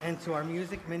and to our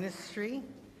music ministry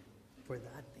for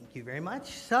that. Thank you very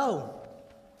much. So,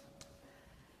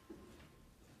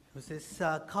 it was this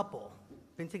couple,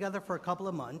 been together for a couple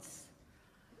of months.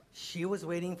 She was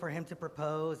waiting for him to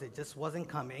propose. It just wasn't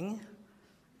coming.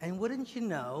 And wouldn't you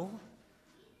know,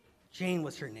 Jane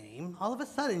was her name. All of a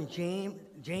sudden,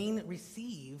 Jane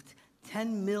received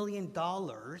 $10 million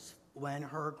when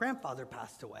her grandfather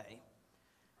passed away.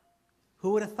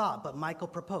 Who would have thought? But Michael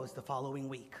proposed the following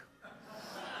week.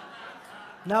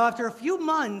 Now, after a few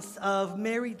months of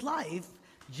married life,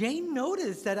 Jane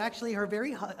noticed that actually her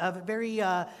very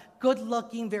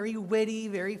good-looking, very witty,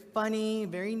 very funny,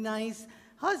 very nice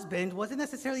husband wasn't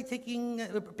necessarily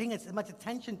paying as much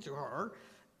attention to her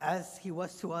as he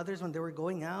was to others when they were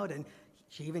going out, and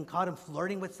she even caught him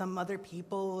flirting with some other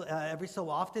people every so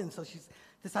often. So she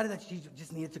decided that she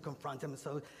just needed to confront him.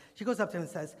 So she goes up to him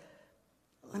and says,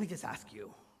 "Let me just ask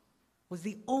you, was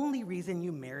the only reason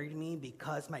you married me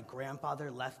because my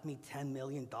grandfather left me $10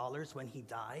 million when he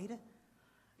died?"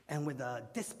 And with a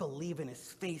disbelief in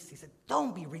his face, he said,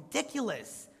 "Don't be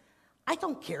ridiculous. I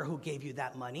don't care who gave you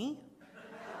that money."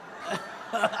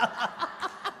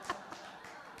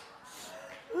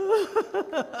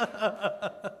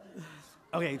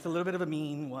 Okay, it's a little bit of a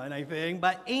mean one, I think,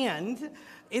 and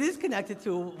it is connected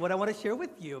to what I want to share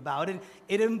with you about, and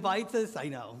it invites us, I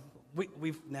know,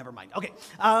 we've never mind. Okay,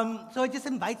 so it just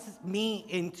invites me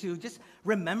into just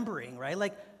remembering, right?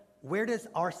 Like, where does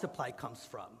our supply comes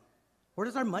from? Where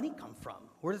does our money come from?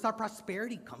 Where does our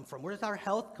prosperity come from? Where does our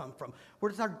health come from? Where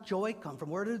does our joy come from?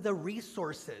 Where do the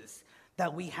resources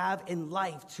that we have in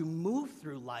life to move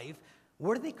through life,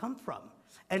 where do they come from?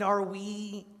 And are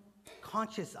we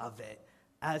conscious of it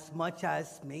as much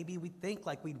as maybe we think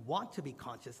like we'd want to be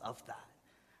conscious of that,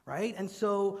 right? And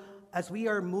so as we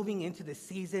are moving into the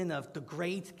season of the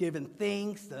great given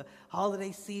thanks, the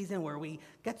holiday season where we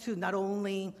get to not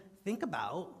only think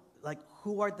about like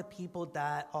who are the people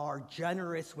that are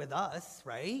generous with us,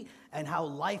 right? And how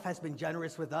life has been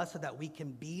generous with us so that we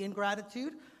can be in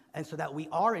gratitude and so that we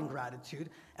are in gratitude.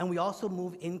 And we also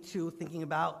move into thinking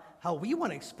about how we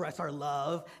want to express our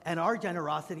love and our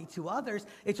generosity to others.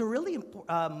 It's a really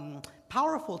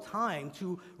powerful time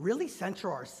to really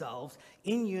center ourselves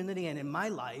in unity. And in my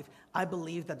life, I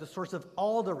believe that the source of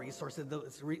all the resources,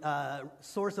 the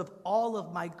source of all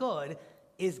of my good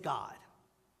is God.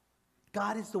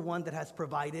 God is the one that has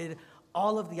provided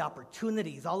all of the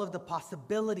opportunities, all of the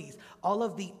possibilities, all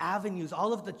of the avenues,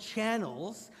 all of the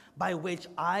channels by which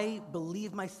I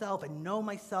believe myself and know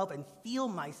myself and feel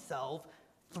myself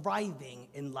thriving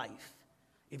in life.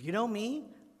 If you know me,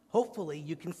 hopefully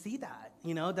you can see that,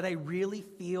 that I really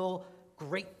feel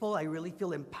grateful, I really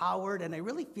feel empowered, and I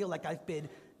really feel like I've been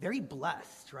very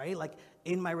blessed, right? Like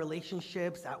in my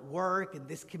relationships, at work, in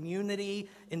this community,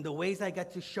 in the ways I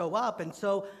get to show up. And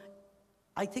so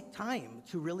I take time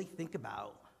to really think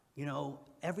about,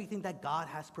 everything that God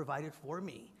has provided for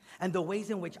me and the ways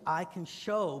in which I can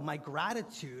show my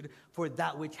gratitude for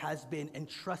that which has been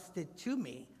entrusted to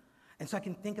me. And so I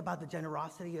can think about the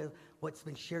generosity of what's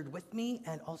been shared with me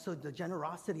and also the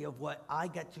generosity of what I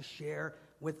get to share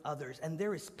with others. And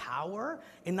there is power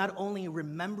in not only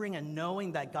remembering and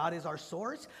knowing that God is our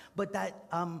source, but that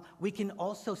we can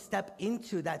also step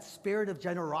into that spirit of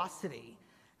generosity.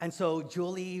 And so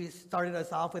Julie started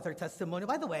us off with her testimony.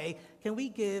 By the way, can we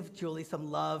give Julie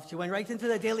some love? She went right into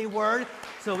the daily word,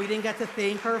 so we didn't get to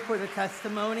thank her for the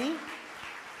testimony.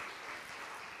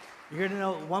 You're going to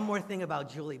know one more thing about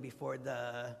Julie before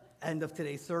the end of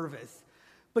today's service.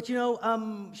 But she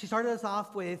started us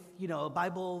off with, a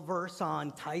Bible verse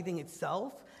on tithing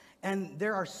itself. And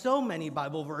there are so many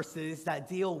Bible verses that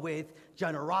deal with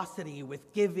generosity,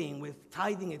 with giving, with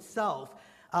tithing itself.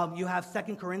 You have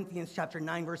 2 Corinthians chapter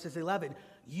 9, verses 11.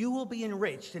 You will be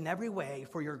enriched in every way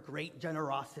for your great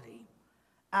generosity.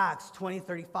 Acts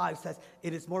 20:35 says,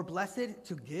 it is more blessed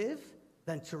to give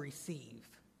than to receive.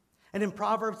 And in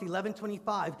Proverbs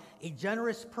 11:25, a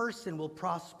generous person will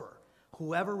prosper.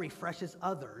 Whoever refreshes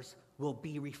others will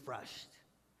be refreshed.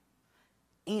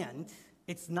 And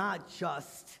it's not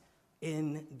just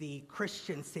in the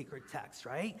Christian sacred text,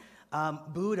 right?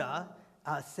 Buddha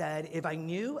said, if I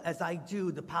knew as I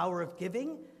do the power of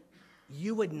giving,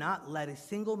 you would not let a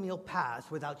single meal pass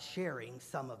without sharing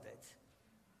some of it.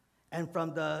 And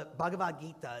from the Bhagavad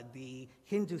Gita, the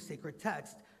Hindu sacred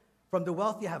text, from the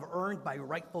wealth you have earned by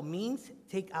rightful means,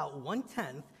 take out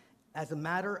 1/10 as a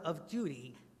matter of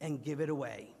duty and give it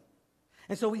away.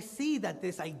 And so we see that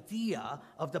this idea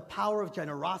of the power of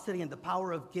generosity and the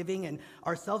power of giving and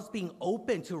ourselves being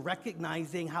open to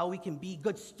recognizing how we can be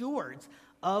good stewards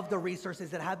of the resources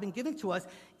that have been given to us,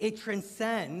 it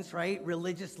transcends, right,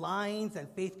 religious lines and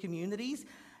faith communities.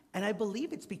 And I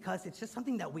believe it's because it's just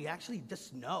something that we actually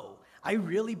just know. I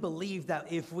really believe that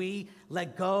if we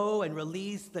let go and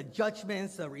release the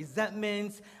judgments, the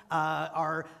resentments,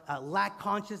 our lack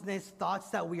consciousness, thoughts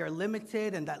that we are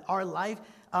limited and that our life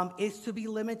is to be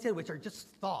limited, which are just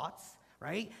thoughts,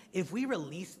 right? If we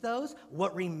release those,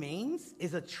 what remains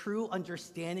is a true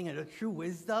understanding and a true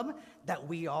wisdom that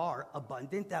we are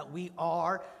abundant, that we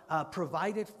are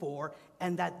provided for,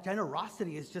 and that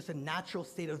generosity is just a natural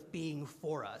state of being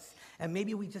for us. And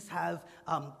maybe we just have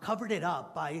covered it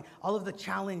up by all of the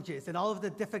challenges and all of the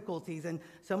difficulties and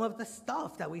some of the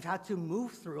stuff that we've had to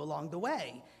move through along the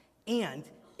way. And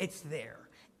it's there.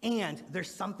 And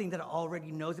there's something that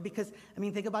already knows it. Because, I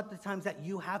mean, think about the times that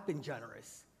you have been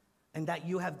generous and that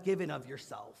you have given of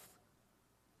yourself,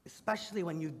 especially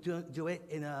when you do it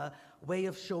in a way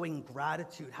of showing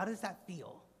gratitude. How does that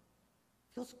feel?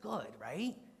 It feels good,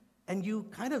 right? And you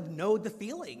kind of know the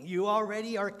feeling. You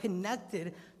already are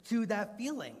connected to that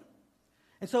feeling.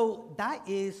 And so that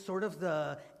is sort of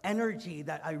the energy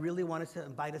that I really wanted to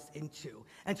invite us into,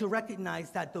 and to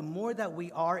recognize that the more that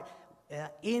we are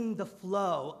in the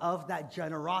flow of that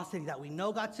generosity that we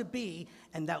know God to be,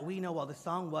 and that we know, well, the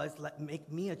song was, make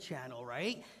me a channel,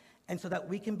 right? And so that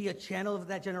we can be a channel of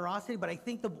that generosity. But I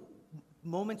think the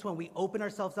moments when we open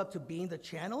ourselves up to being the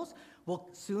channels, we'll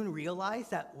soon realize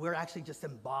that we're actually just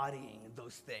embodying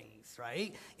those things,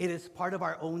 right? It is part of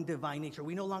our own divine nature.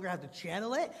 We no longer have to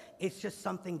channel it. It's just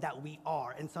something that we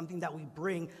are and something that we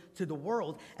bring to the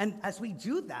world. And as we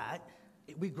do that,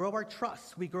 we grow our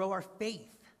trust, we grow our faith.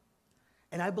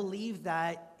 And I believe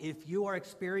that if you are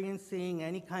experiencing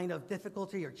any kind of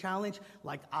difficulty or challenge,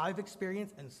 like I've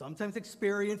experienced and sometimes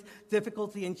experience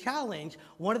difficulty and challenge,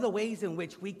 one of the ways in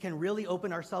which we can really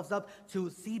open ourselves up to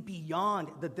see beyond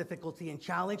the difficulty and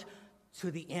challenge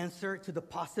to the answer, to the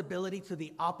possibility, to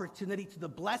the opportunity, to the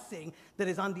blessing that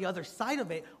is on the other side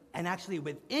of it, and actually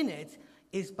within it,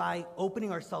 is by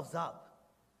opening ourselves up,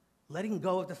 letting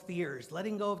go of the fears,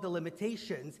 letting go of the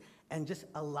limitations, and just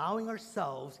allowing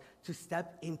ourselves to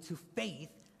step into faith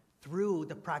through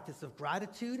the practice of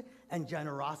gratitude and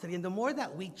generosity. And the more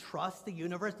that we trust the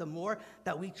universe, the more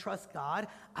that we trust God,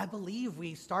 I believe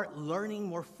we start learning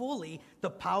more fully the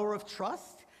power of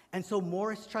trust. And so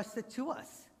more is trusted to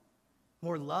us.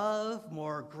 More love,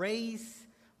 more grace,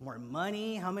 more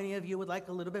money. How many of you would like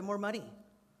a little bit more money?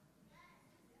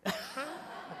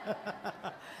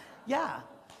 Yeah.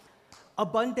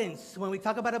 Abundance. When we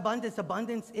talk about abundance,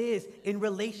 abundance is in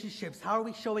relationships. How are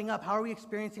we showing up? How are we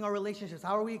experiencing our relationships?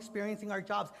 How are we experiencing our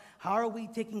jobs? How are we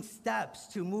taking steps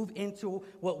to move into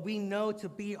what we know to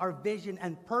be our vision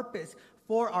and purpose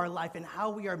for our life, and how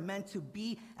we are meant to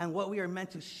be and what we are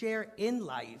meant to share in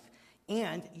life?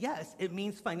 And yes, it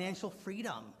means financial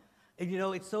freedom. And you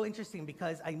know, it's so interesting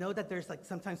because I know that there's like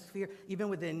sometimes fear, even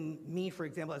within me, for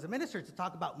example, as a minister, to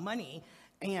talk about money,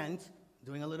 and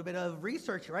doing a little bit of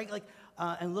research, right?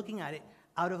 And looking at it,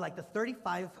 out of like the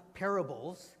 35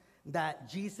 parables that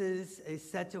Jesus is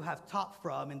said to have taught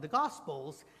from in the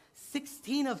Gospels,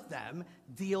 16 of them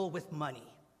deal with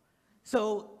money.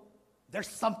 So there's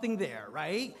something there,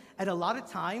 right? And a lot of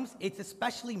times, it's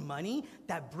especially money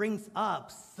that brings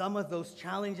up some of those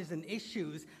challenges and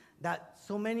issues that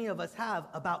so many of us have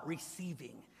about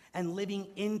receiving and living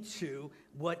into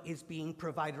what is being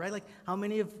provided, right? Like, how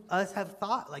many of us have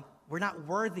thought, like, we're not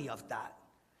worthy of that,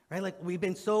 right? Like, we've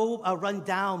been so run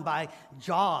down by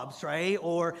jobs, right?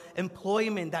 Or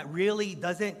employment that really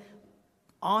doesn't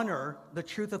honor the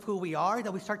truth of who we are,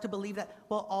 that we start to believe that,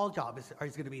 well, all jobs are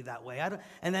going to be that way.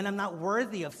 And then I'm not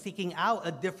worthy of seeking out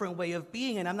a different way of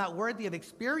being, and I'm not worthy of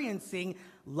experiencing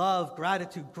love,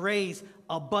 gratitude, grace,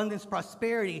 abundance,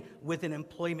 prosperity within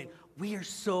employment. We are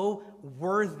so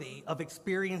worthy of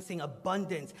experiencing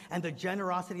abundance and the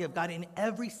generosity of God in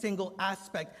every single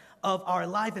aspect of our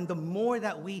life. And the more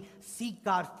that we seek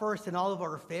God first in all of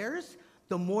our affairs,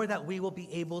 the more that we will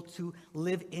be able to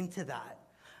live into that.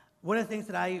 One of the things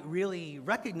that I really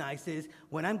recognize is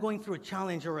when I'm going through a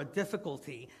challenge or a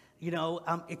difficulty,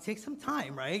 it takes some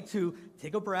time, right, to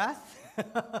take a breath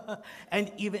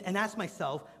and ask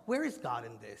myself, where is God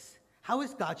in this? How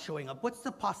is God showing up? What's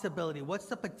the possibility? What's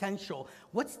the potential?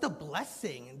 What's the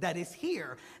blessing that is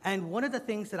here? And one of the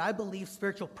things that I believe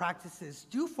spiritual practices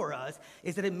do for us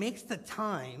is that it makes the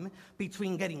time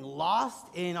between getting lost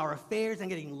in our affairs and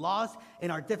getting lost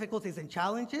in our difficulties and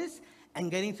challenges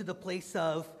and getting to the place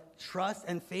of trust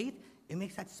and faith, it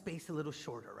makes that space a little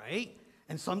shorter, right?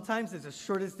 And sometimes it's as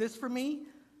short as this for me.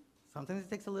 Sometimes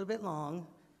it takes a little bit long.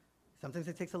 Sometimes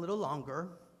it takes a little longer.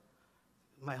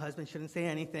 My husband shouldn't say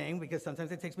anything because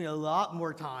sometimes it takes me a lot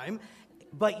more time.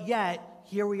 But yet,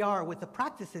 here we are with the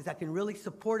practices that can really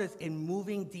support us in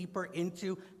moving deeper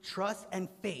into trust and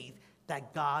faith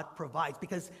that God provides.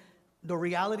 Because the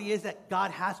reality is that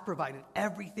God has provided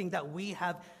everything that we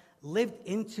have lived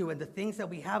into, and the things that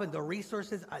we have and the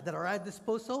resources that are at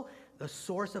disposal. The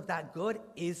source of that good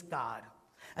is God.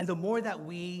 And the more that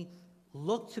we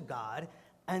look to God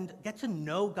and get to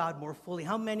know God more fully,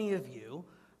 how many of you,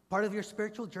 part of your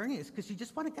spiritual journey is because you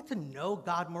just want to get to know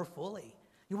God more fully?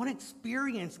 You want to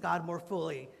experience God more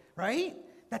fully, right?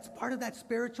 That's part of that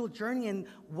spiritual journey and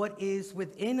what is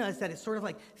within us that is sort of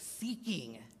like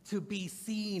seeking to be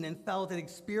seen and felt and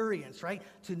experienced, right?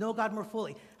 To know God more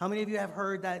fully. How many of you have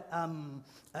heard that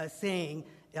saying,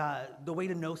 the way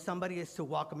to know somebody is to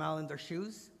walk a mile in their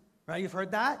shoes, right? You've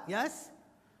heard that, yes?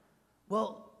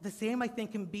 Well, the same, I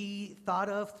think, can be thought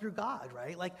of through God,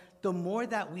 right? Like, the more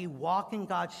that we walk in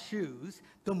God's shoes,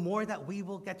 the more that we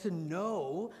will get to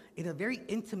know in a very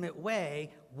intimate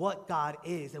way what God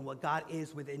is and what God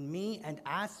is within me and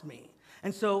as me.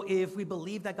 And so if we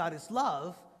believe that God is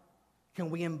love,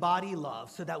 can we embody love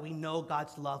so that we know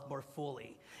God's love more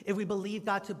fully? If we believe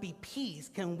God to be peace,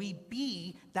 can we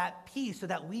be that peace so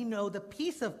that we know the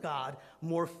peace of God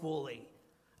more fully?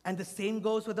 And the same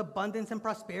goes with abundance and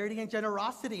prosperity and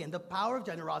generosity and the power of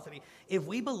generosity. If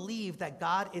we believe that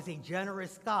God is a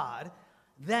generous God,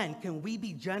 then can we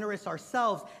be generous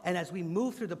ourselves? And as we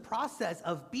move through the process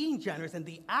of being generous and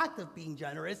the act of being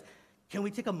generous, can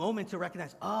we take a moment to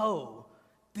recognize, oh,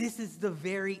 this is the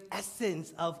very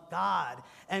essence of God.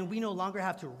 And we no longer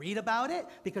have to read about it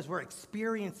because we're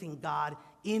experiencing God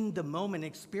in the moment,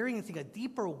 experiencing a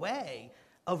deeper way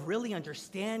of really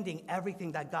understanding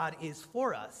everything that God is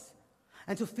for us.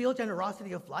 And to feel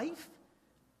generosity of life,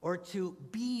 or to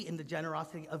be in the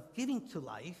generosity of giving to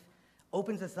life,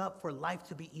 opens us up for life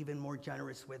to be even more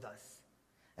generous with us.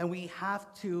 And we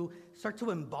have to start to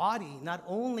embody not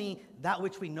only that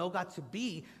which we know God to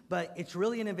be, but it's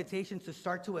really an invitation to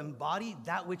start to embody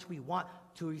that which we want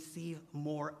to receive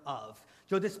more of.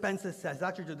 Dr. Joe Dispenza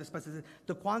says,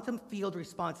 the quantum field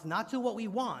responds not to what we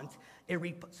want, it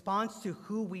responds to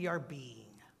who we are being.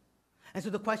 And so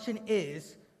the question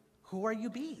is, who are you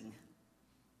being?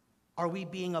 Are we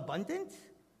being abundant,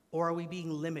 or are we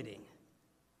being limiting?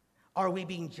 Are we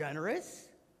being generous,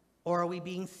 or are we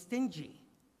being stingy?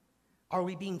 Are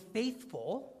we being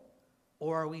faithful,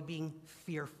 or are we being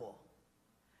fearful?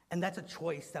 And that's a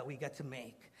choice that we get to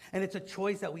make. And it's a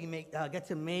choice that we get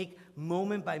to make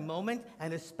moment by moment,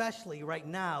 and especially right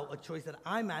now, a choice that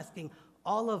I'm asking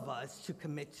all of us to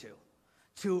commit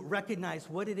to recognize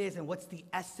what it is and what's the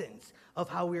essence of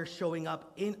how we're showing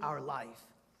up in our life.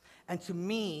 And to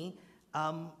me,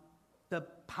 the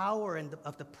power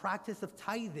of the practice of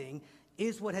tithing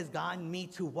is what has gotten me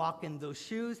to walk in those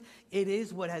shoes. It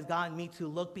is what has gotten me to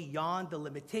look beyond the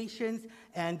limitations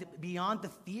and beyond the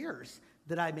fears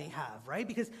that I may have, right?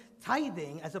 Because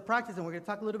tithing as a practice, and we're going to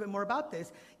talk a little bit more about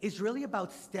this, is really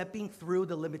about stepping through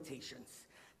the limitations.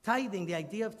 Tithing, the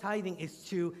idea of tithing is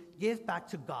to give back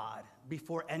to God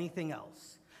before anything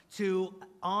else, to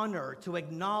honor, to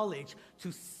acknowledge,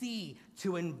 to see,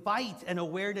 to invite an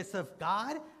awareness of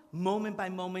God moment by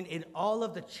moment in all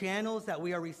of the channels that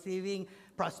we are receiving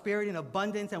prosperity and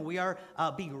abundance and we are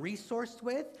being resourced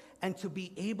with, and to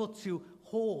be able to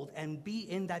hold and be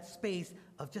in that space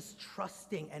of just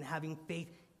trusting and having faith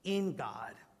in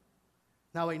God.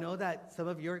 Now, I know that some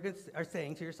of you are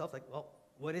saying to yourself, like, well,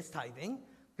 what is tithing?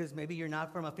 Because maybe you're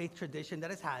not from a faith tradition that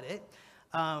has had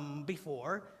it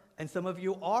before, and some of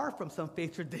you are from some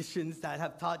faith traditions that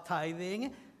have taught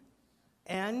tithing.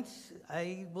 And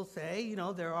I will say,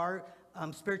 there are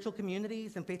spiritual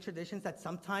communities and faith traditions that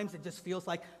sometimes it just feels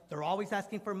like they're always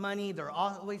asking for money. They're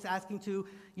always asking to,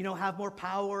 have more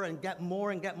power and get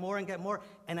more and get more and get more.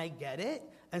 And I get it.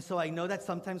 And so I know that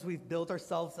sometimes we've built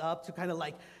ourselves up to kind of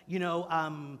like,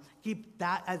 keep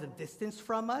that as a distance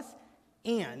from us.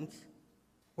 And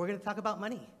we're going to talk about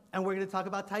money. And we're going to talk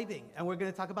about tithing. And we're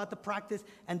going to talk about the practice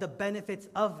and the benefits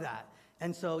of that.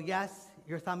 And so, yes,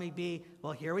 your thought may be,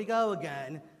 well, here we go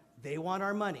again. They want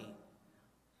our money.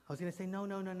 I was going to say, no.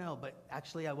 But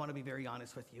actually, I want to be very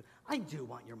honest with you. I do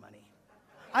want your money.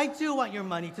 I do want your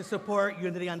money to support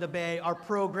Unity on the Bay, our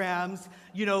programs,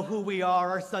 who we are,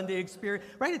 our Sunday experience,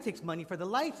 right? It takes money for the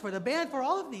lights, for the band, for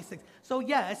all of these things. So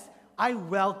yes, I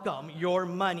welcome your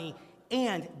money.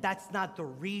 And that's not the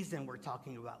reason we're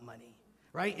talking about money,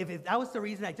 right? If that was the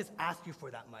reason, I just asked you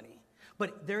for that money.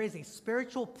 But there is a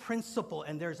spiritual principle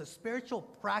and there's a spiritual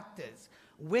practice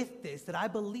with this that I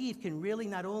believe can really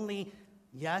not only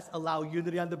Yes, allow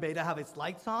Unity on the Bay to have its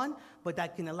lights on, but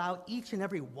that can allow each and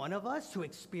every one of us to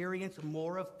experience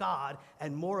more of God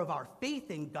and more of our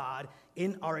faith in God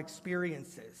in our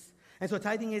experiences. And so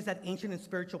tithing is that ancient and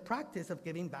spiritual practice of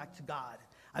giving back to God.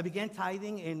 I began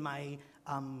tithing in my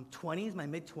 20s, my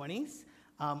mid-20s,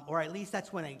 or at least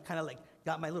that's when I kind of like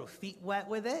got my little feet wet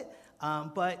with it.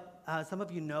 But some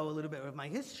of you know a little bit of my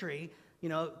history. You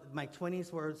know, my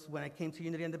 20s was when I came to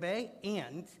Unity on the Bay,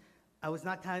 and I was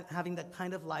not having the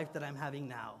kind of life that I'm having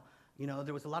now. You know,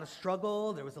 there was a lot of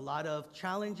struggle, there was a lot of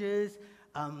challenges,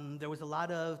 there was a lot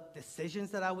of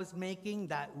decisions that I was making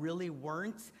that really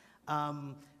weren't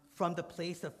from the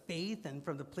place of faith and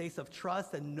from the place of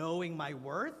trust and knowing my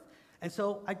worth. And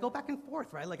so I go back and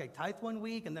forth, right? Like I tithe one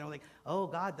week, and then I'm like, oh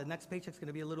God, the next paycheck's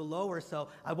gonna be a little lower, so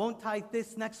I won't tithe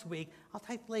this next week. I'll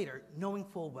tithe later, knowing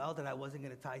full well that I wasn't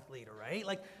gonna tithe later, right?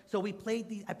 Like, so I played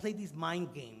these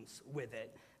mind games with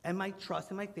it. And my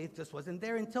trust and my faith just wasn't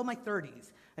there until my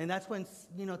 30s. And that's when,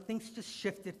 you know, things just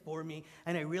shifted for me,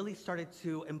 and I really started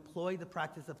to employ the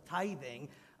practice of tithing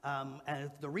and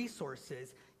the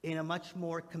resources in a much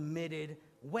more committed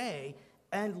way.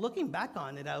 And looking back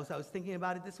on it, I was thinking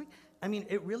about it this week. I mean,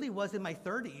 it really was in my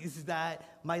 30s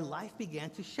that my life began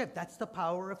to shift. That's the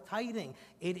power of tithing.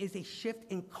 It is a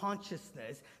shift in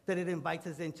consciousness that it invites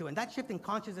us into. And that shift in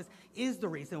consciousness is the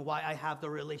reason why I have the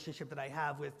relationship that I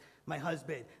have with my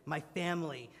husband, my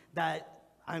family, that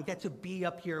I get to be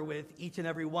up here with each and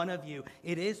every one of you.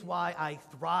 It is why I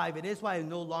thrive. It is why I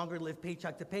no longer live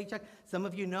paycheck to paycheck. Some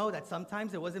of you know that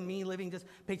sometimes it wasn't me living just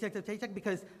paycheck to paycheck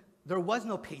because there was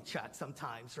no paycheck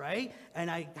sometimes, right? And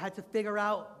I had to figure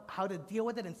out how to deal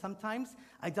with it. And sometimes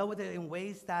I dealt with it in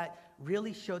ways that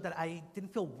really showed that I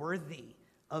didn't feel worthy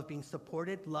of being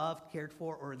supported, loved, cared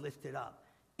for, or lifted up.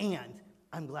 And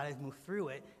I'm glad I moved through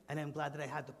it. And I'm glad that I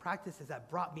had the practices that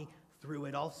brought me through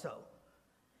it also.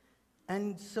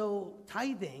 And so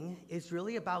tithing is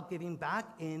really about giving back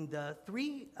in the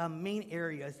three main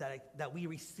areas that we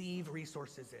receive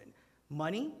resources in: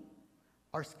 money,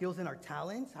 our skills and our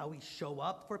talents, how we show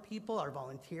up for people, our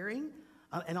volunteering,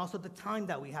 and also the time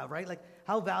that we have, right? Like,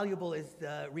 how valuable is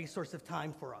the resource of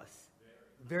time for us?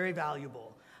 Very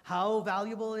valuable. How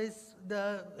valuable is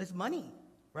money,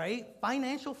 right?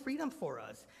 Financial freedom for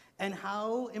us. And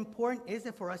how important is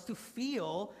it for us to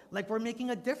feel like we're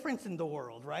making a difference in the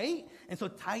world, right? And so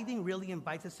tithing really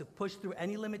invites us to push through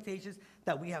any limitations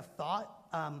that we have thought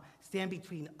stand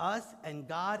between us and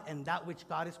God and that which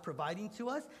God is providing to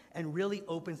us, and really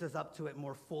opens us up to it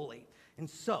more fully. And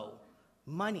so,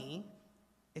 money,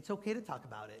 it's okay to talk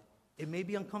about it. It may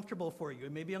be uncomfortable for you.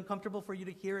 It may be uncomfortable for you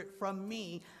to hear it from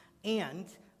me, and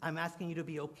I'm asking you to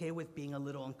be okay with being a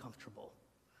little uncomfortable.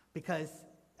 Because,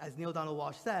 as Neil Donald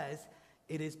Walsh says,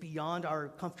 it is beyond our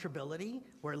comfortability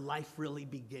where life really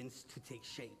begins to take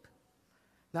shape.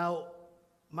 Now,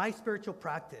 my spiritual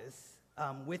practice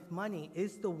with money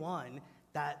is the one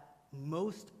that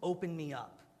most opened me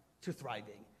up to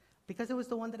thriving, because it was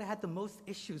the one that I had the most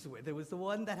issues with. It was the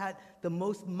one that had the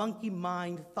most monkey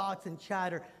mind thoughts and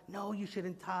chatter. No, you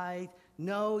shouldn't tithe.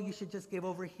 No, you should just give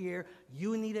over here.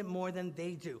 You need it more than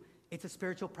they do. It's a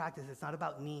spiritual practice. It's not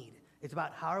about need. It's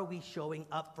about how are we showing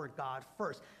up for God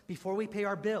first before we pay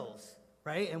our bills,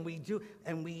 right? And we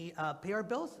pay our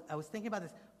bills. I was thinking about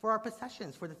this for our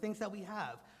possessions, for the things that we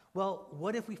have. Well,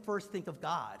 what if we first think of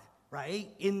God, right,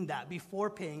 in that before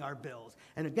paying our bills?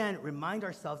 And again, remind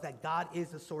ourselves that God is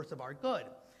the source of our good.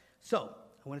 So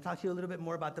I want to talk to you a little bit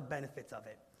more about the benefits of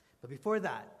it. But before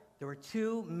that, there were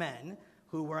two men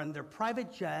who were on their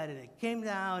private jet, and it came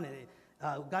down, and it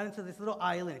got into this little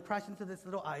island. It crashed into this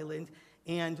little island,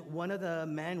 and one of the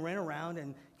men ran around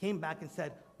and came back and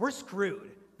said, "We're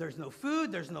screwed. There's no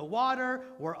food, there's no water,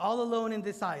 we're all alone in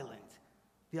this island."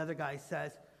 The other guy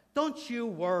says, "Don't you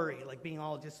worry," like being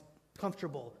all just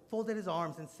comfortable, folded his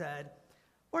arms and said,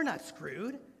 "We're not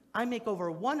screwed. I make over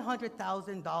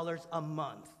 $100,000 a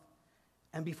month."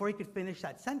 And before he could finish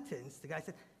that sentence, the guy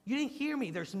said, "You didn't hear me.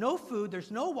 There's no food,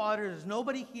 there's no water, there's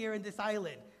nobody here in this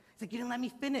island." He's like, "You didn't let me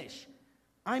finish.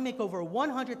 I make over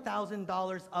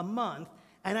 $100,000 a month,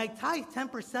 and I tithe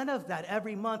 10% of that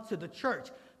every month to the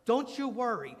church. Don't you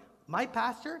worry. My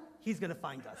pastor, he's going to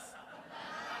find us."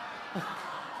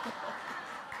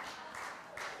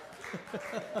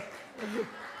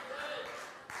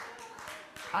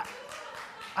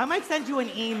 I might send you an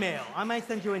email.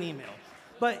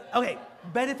 But, okay,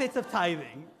 benefits of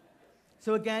tithing.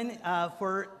 So again,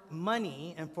 for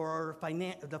money and for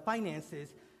the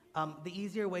finances, the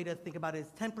easier way to think about it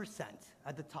is 10%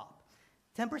 at the top.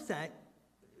 10%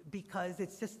 because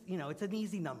it's just, it's an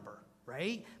easy number,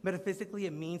 right? Metaphysically,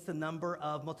 it means the number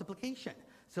of multiplication.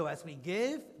 So as we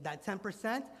give that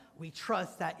 10%, we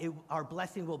trust that our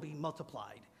blessing will be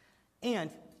multiplied.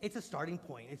 And it's a starting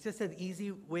point. It's just an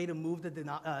easy way to move the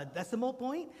decimal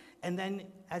point. And then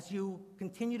as you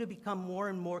continue to become more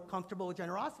and more comfortable with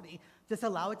generosity, just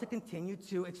allow it to continue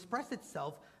to express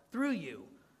itself through you.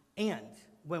 And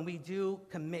when we do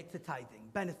commit to tithing,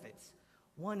 benefits.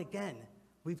 One, again,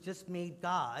 we've just made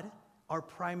God our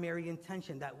primary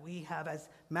intention that we have, as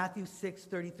Matthew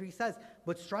 6:33 says,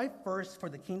 but strive first for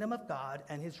the kingdom of God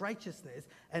and his righteousness,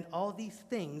 and all these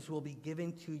things will be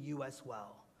given to you as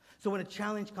well. So when a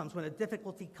challenge comes, when a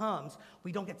difficulty comes,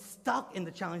 we don't get stuck in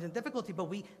the challenge and difficulty, but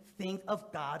we think of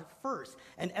God first.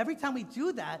 And every time we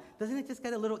do that, doesn't it just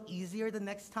get a little easier the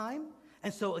next time?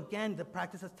 And so again, the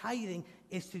practice of tithing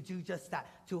is to do just that,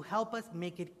 to help us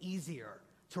make it easier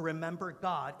to remember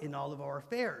God in all of our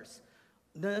affairs.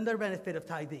 The other benefit of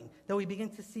tithing, that we begin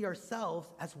to see ourselves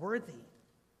as worthy.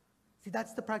 See,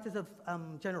 that's the practice of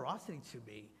generosity to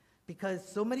me. Because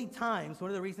so many times, one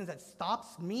of the reasons that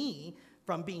stops me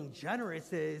from being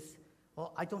generous is,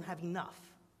 well, I don't have enough,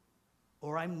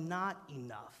 or I'm not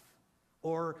enough,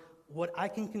 or what I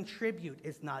can contribute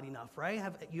is not enough, right?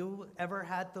 Have you ever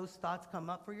had those thoughts come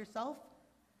up for yourself?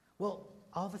 Well,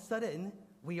 all of a sudden,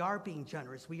 we are being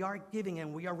generous, we are giving,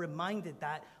 and we are reminded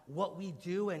that what we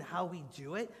do and how we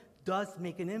do it does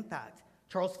make an impact.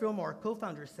 Charles Fillmore,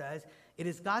 co-founder, says, "It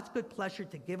is God's good pleasure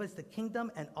to give us the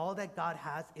kingdom, and all that God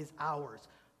has is ours.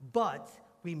 But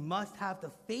we must have the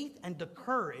faith and the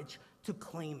courage to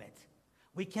claim it."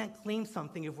 We can't claim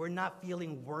something if we're not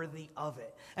feeling worthy of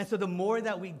it. And so the more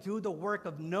that we do the work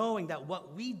of knowing that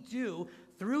what we do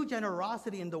through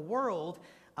generosity in the world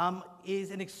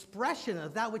is an expression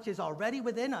of that which is already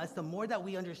within us, the more that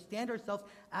we understand ourselves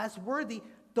as worthy,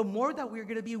 the more that we're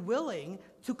going to be willing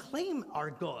to claim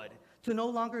our good, to no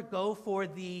longer go for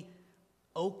the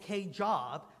okay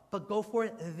job, but go for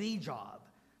the job.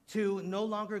 To no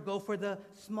longer go for the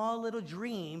small little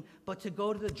dream, but to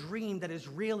go to the dream that is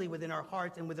really within our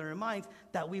hearts and within our minds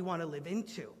that we want to live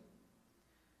into.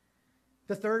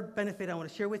 The third benefit I want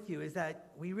to share with you is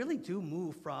that we really do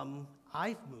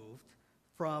I've moved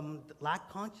from lack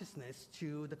consciousness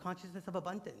to the consciousness of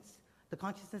abundance, the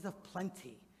consciousness of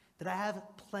plenty, that I have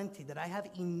plenty, that I have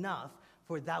enough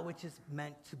for that which is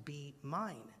meant to be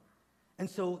mine. And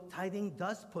so tithing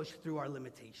does push through our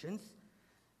limitations.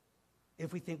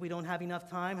 If we think we don't have enough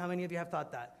time, how many of you have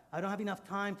thought that? I don't have enough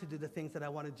time to do the things that I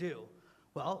want to do.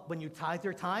 Well, when you tithe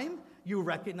your time, you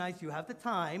recognize you have the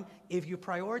time if you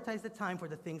prioritize the time for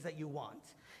the things that you want.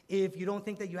 If you don't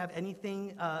think that you have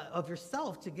anything of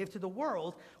yourself to give to the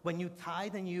world, when you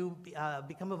tithe and you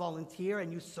become a volunteer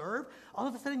and you serve, all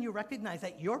of a sudden you recognize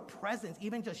that your presence,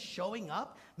 even just showing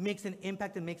up, makes an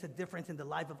impact and makes a difference in the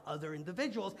life of other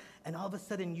individuals. And all of a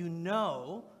sudden you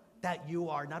know that you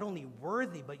are not only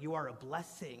worthy, but you are a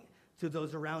blessing to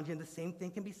those around you. And the same thing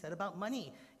can be said about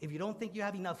money. If you don't think you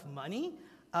have enough money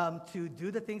to do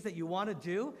the things that you want to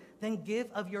do, then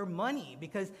give of your money.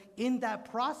 Because in that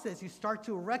process, you start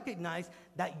to recognize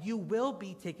that you will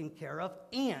be taken care of,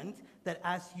 and that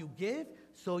as you give,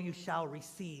 so you shall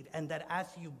receive. And that as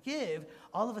you give,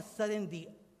 all of a sudden the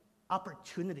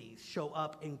opportunities show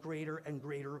up in greater and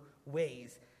greater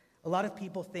ways. A lot of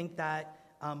people think that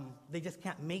they just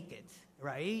can't make it,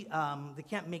 right? They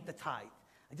can't make the tithe.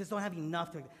 I just don't have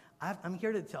enough to. I'm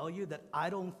here to tell you that I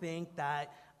don't think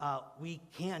that we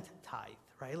can't tithe,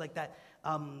 right? Like that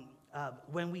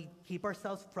when we keep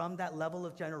ourselves from that level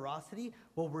of generosity,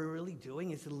 what we're really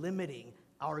doing is limiting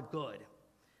our good.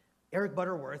 Eric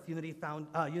Butterworth,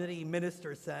 Unity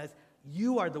minister, says,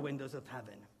 "You are the windows of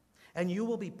heaven, and you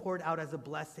will be poured out as a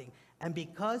blessing. And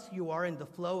because you are in the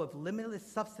flow of limitless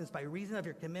substance by reason of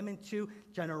your commitment to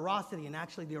generosity," and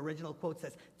actually the original quote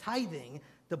says, "tithing,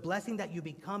 the blessing that you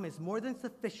become is more than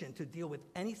sufficient to deal with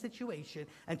any situation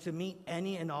and to meet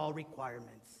any and all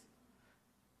requirements."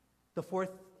 The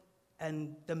fourth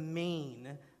and the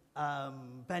main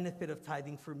benefit of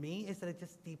tithing for me is that it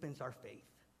just deepens our faith.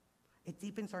 It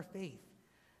deepens our faith.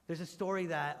 There's a story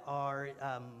that our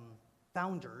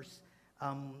founders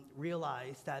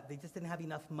realized that they just didn't have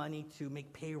enough money to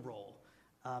make payroll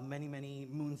many, many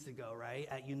moons ago, right,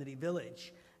 at Unity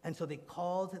Village. And so they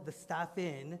called the staff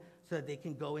in so that they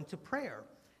can go into prayer.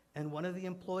 And one of the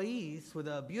employees, with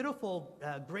a beautiful,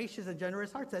 gracious, and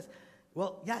generous heart, says,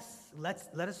 "Well, yes,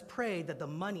 let us pray that the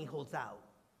money holds out."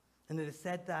 And it is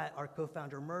said that our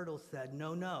co-founder Myrtle said,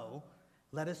 no,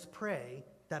 let us pray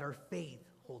that our faith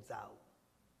holds out.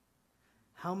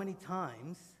 How many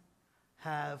times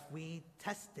have we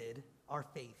tested our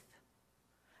faith?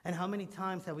 And how many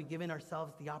times have we given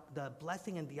ourselves the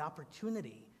blessing and the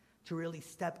opportunity to really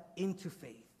step into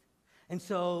faith? And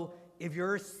so if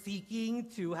you're seeking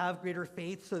to have greater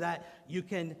faith so that you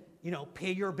can,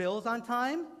 pay your bills on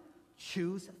time,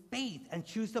 choose faith and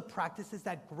choose the practices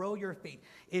that grow your faith.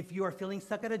 If you are feeling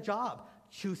stuck at a job,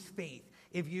 choose faith.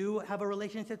 If you have a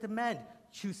relationship to mend,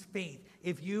 choose faith.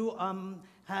 If you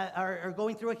are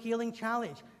going through a healing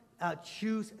challenge,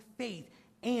 choose faith.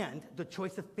 And the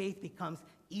choice of faith becomes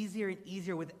easier and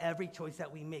easier with every choice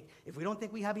that we make. If we don't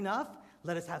think we have enough,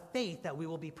 let us have faith that we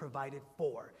will be provided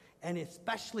for. And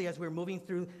especially as we're moving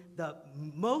through the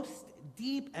most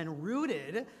deep and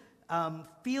rooted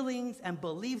feelings and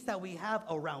beliefs that we have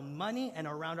around money and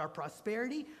around our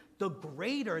prosperity, the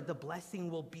greater the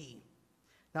blessing will be.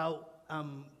 Now,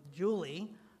 Julie,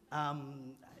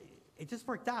 it just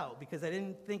worked out because I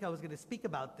didn't think I was going to speak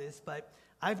about this, but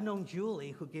I've known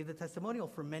Julie, who gave the testimonial,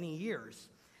 for many years,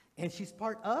 and she's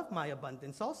part of My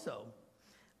Abundance also.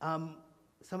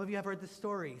 Some of you have heard this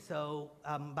story. So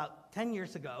about 10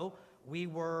 years ago, we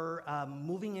were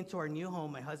moving into our new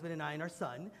home, my husband and I and our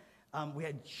son. We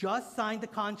had just signed the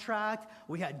contract,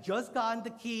 we had just gotten the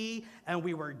key, and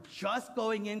we were just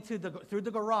going through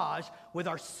the garage with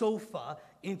our sofa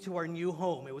into our new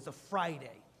home. It was a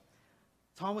Friday.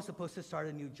 Tom was supposed to start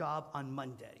a new job on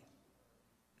Monday.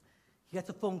 He gets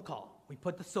a phone call. We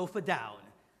put the sofa down.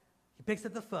 He picks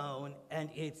up the phone, and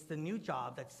it's the new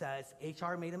job that says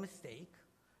HR made a mistake.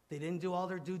 They didn't do all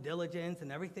their due diligence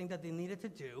and everything that they needed to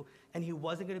do, and he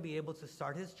wasn't going to be able to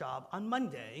start his job on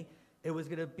Monday. It was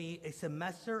going to be a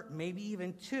semester, maybe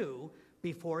even 2,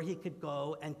 before he could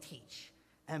go and teach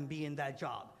and be in that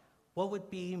job. What would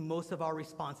be most of our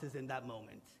responses in that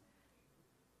moment?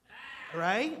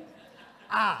 Right?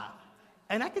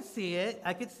 And I could see it.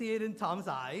 I could see it in Tom's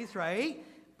eyes, right?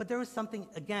 But there was something,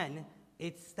 again,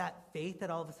 it's that faith that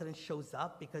all of a sudden shows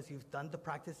up because you've done the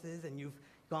practices and you've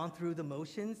gone through the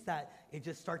motions, that it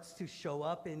just starts to show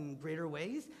up in greater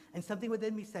ways. And something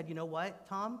within me said, you know what,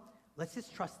 Tom? Let's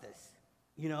just trust this.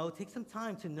 Take some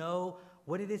time to know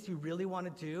what it is you really want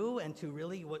to do and to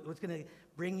really what's going to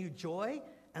bring you joy.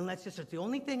 And let's just, the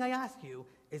only thing I ask you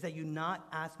is that you not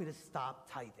ask me to stop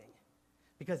tithing.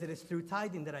 Because it is through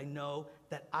tithing that I know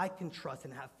that I can trust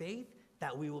and have faith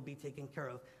that we will be taken care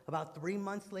of. About 3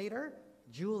 months later,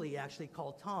 Julie actually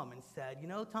called Tom and said,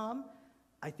 Tom,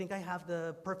 I think I have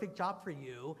the perfect job for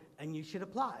you and you should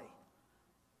apply.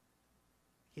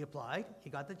 He applied, he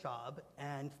got the job,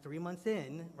 and 3 months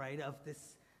in, right, of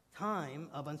this time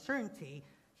of uncertainty,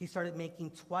 he started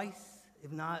making twice,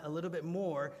 if not a little bit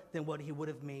more, than what he would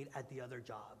have made at the other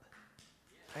job,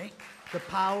 right? The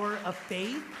power of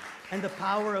faith and the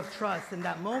power of trust in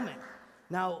that moment.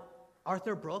 Now,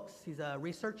 Arthur Brooks, he's a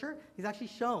researcher, he's actually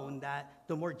shown that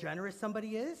the more generous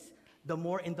somebody is, the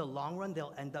more in the long run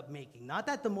they'll end up making. Not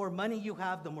that the more money you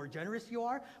have, the more generous you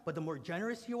are, but the more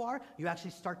generous you are, you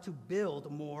actually start to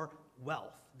build more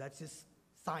wealth. That's just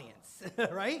science,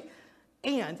 right?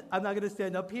 And I'm not going to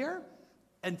stand up here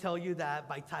and tell you that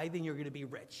by tithing you're going to be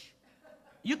rich.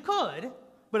 You could,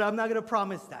 but I'm not going to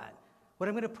promise that. What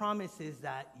I'm going to promise is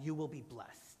that you will be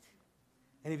blessed.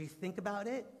 And if you think about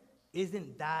it,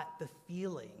 isn't that the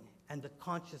feeling and the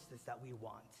consciousness that we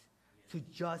want? To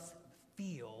just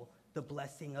feel the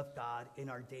blessing of God in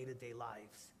our day-to-day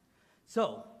lives.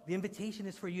 So the invitation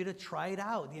is for you to try it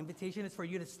out. The invitation is for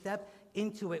you to step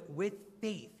into it with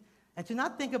faith and to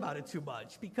not think about it too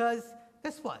much, because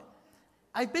guess what?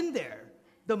 I've been there.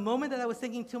 The moment that I was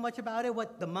thinking too much about it,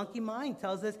 what the monkey mind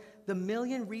tells us, the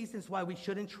million reasons why we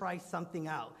shouldn't try something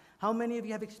out. How many of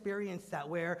you have experienced that,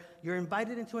 where you're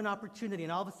invited into an opportunity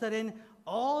and all of a sudden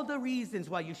all the reasons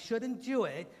why you shouldn't do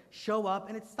it show up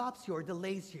and it stops you or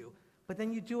delays you? But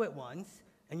then you do it once,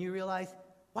 and you realize,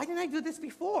 why didn't I do this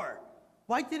before?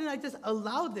 Why didn't I just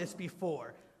allow this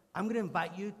before? I'm going to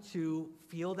invite you to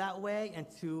feel that way and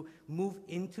to move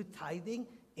into tithing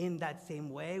in that same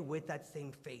way with that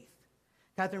same faith.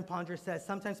 Catherine Ponder says,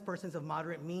 sometimes persons of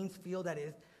moderate means feel that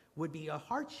it would be a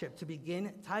hardship to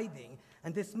begin tithing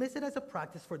and dismiss it as a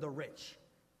practice for the rich.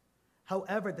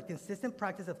 However, the consistent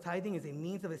practice of tithing is a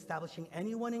means of establishing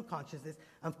anyone in consciousness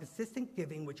of consistent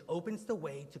giving, which opens the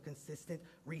way to consistent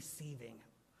receiving.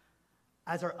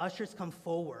 As our ushers come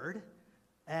forward,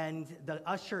 and the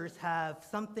ushers have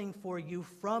something for you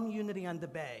from Unity on the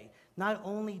Bay. Not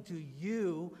only do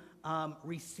you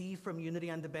receive from Unity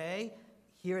on the Bay,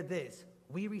 hear this,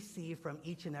 we receive from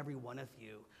each and every one of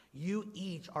you. You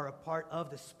each are a part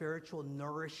of the spiritual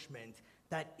nourishment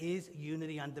that is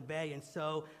Unity on the Bay. And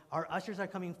so our ushers are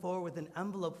coming forward with an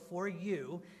envelope for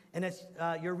you. And as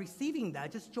you're receiving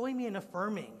that, just join me in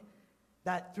affirming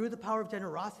that through the power of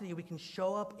generosity, we can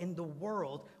show up in the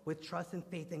world with trust and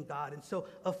faith in God. And so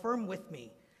affirm with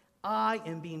me, I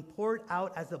am being poured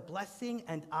out as a blessing,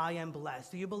 and I am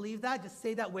blessed. Do you believe that? Just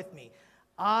say that with me.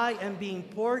 I am being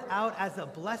poured out as a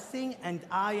blessing, and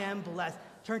I am blessed.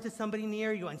 Turn to somebody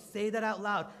near you and say that out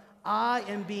loud. I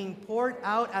am being poured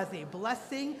out as a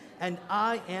blessing, and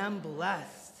I am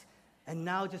blessed. And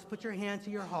now just put your hand to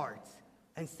your heart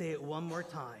and say it one more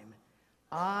time.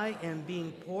 I am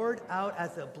being poured out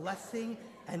as a blessing,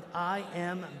 and I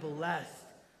am blessed.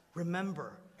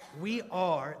 Remember, we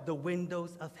are the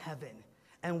windows of heaven,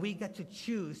 and we get to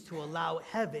choose to allow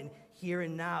heaven here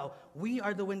and now. We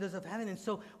are the windows of heaven, and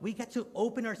so we get to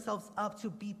open ourselves up to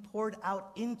be poured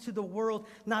out into the world,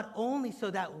 not only so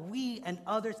that we and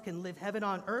others can live heaven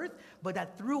on earth, but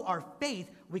that through our faith,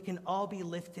 we can all be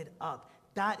lifted up.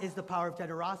 That is the power of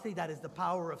generosity. That is the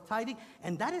power of tithing.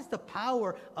 And that is the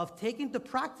power of taking the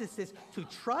practices to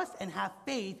trust and have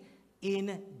faith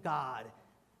in God.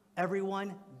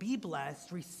 Everyone, be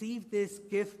blessed. Receive this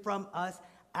gift from us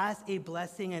as a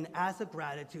blessing and as a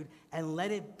gratitude, and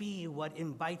let it be what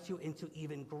invites you into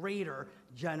even greater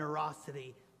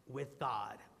generosity with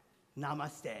God.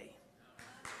 Namaste.